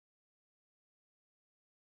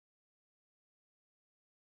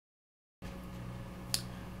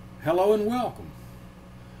Hello and welcome.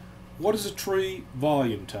 What is a tree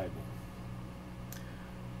volume table?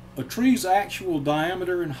 A tree's actual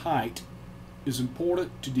diameter and height is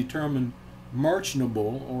important to determine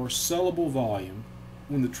merchantable or sellable volume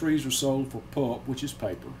when the trees are sold for pulp, which is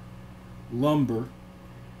paper, lumber,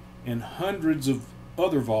 and hundreds of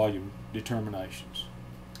other volume determinations.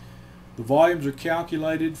 The volumes are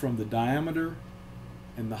calculated from the diameter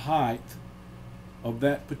and the height of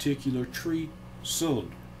that particular tree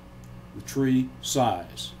cylinder, the tree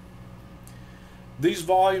size. These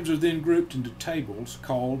volumes are then grouped into tables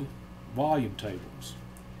called volume tables.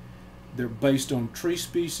 They're based on tree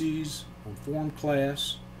species, on form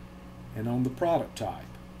class, and on the product type.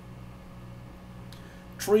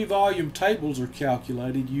 Tree volume tables are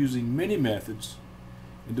calculated using many methods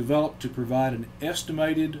and developed to provide an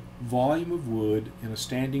estimated volume of wood in a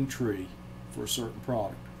standing tree for a certain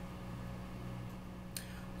product.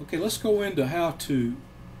 Okay, let's go into how to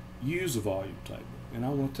use a volume table. And I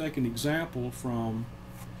want to take an example from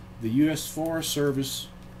the U.S. Forest Service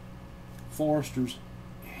Forester's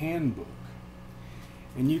Handbook.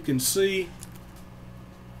 And you can see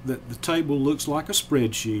that the table looks like a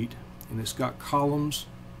spreadsheet, and it's got columns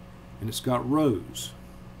and it's got rows.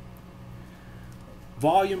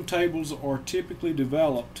 Volume tables are typically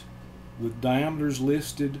developed with diameters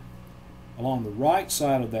listed along the right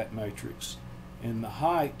side of that matrix and the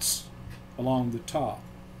heights along the top.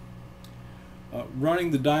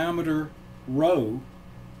 Running the diameter row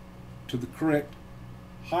to the correct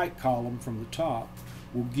height column from the top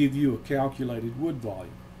will give you a calculated wood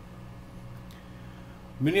volume.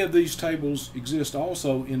 Many of these tables exist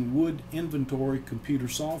also in wood inventory computer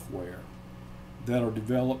software that are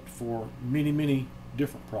developed for many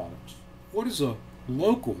different products. What is a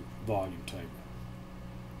local volume table?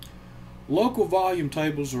 Local volume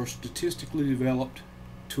tables are statistically developed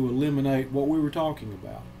to eliminate what we were talking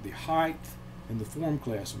about, the height and the form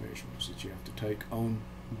class measurements that you have to take on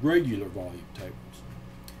regular volume tables.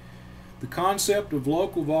 The concept of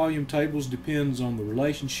local volume tables depends on the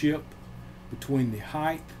relationship between the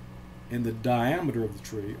height and the diameter of the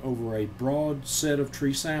tree over a broad set of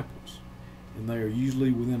tree samples, and they are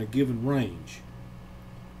usually within a given range.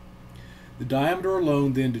 The diameter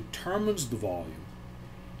alone then determines the volume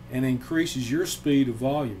and increases your speed of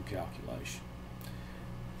volume calculation.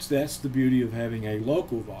 So that's the beauty of having a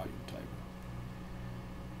local volume table.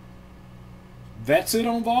 That's it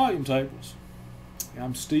on volume tables.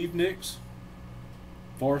 I'm Steve Nix,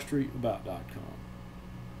 forestryAbout.com.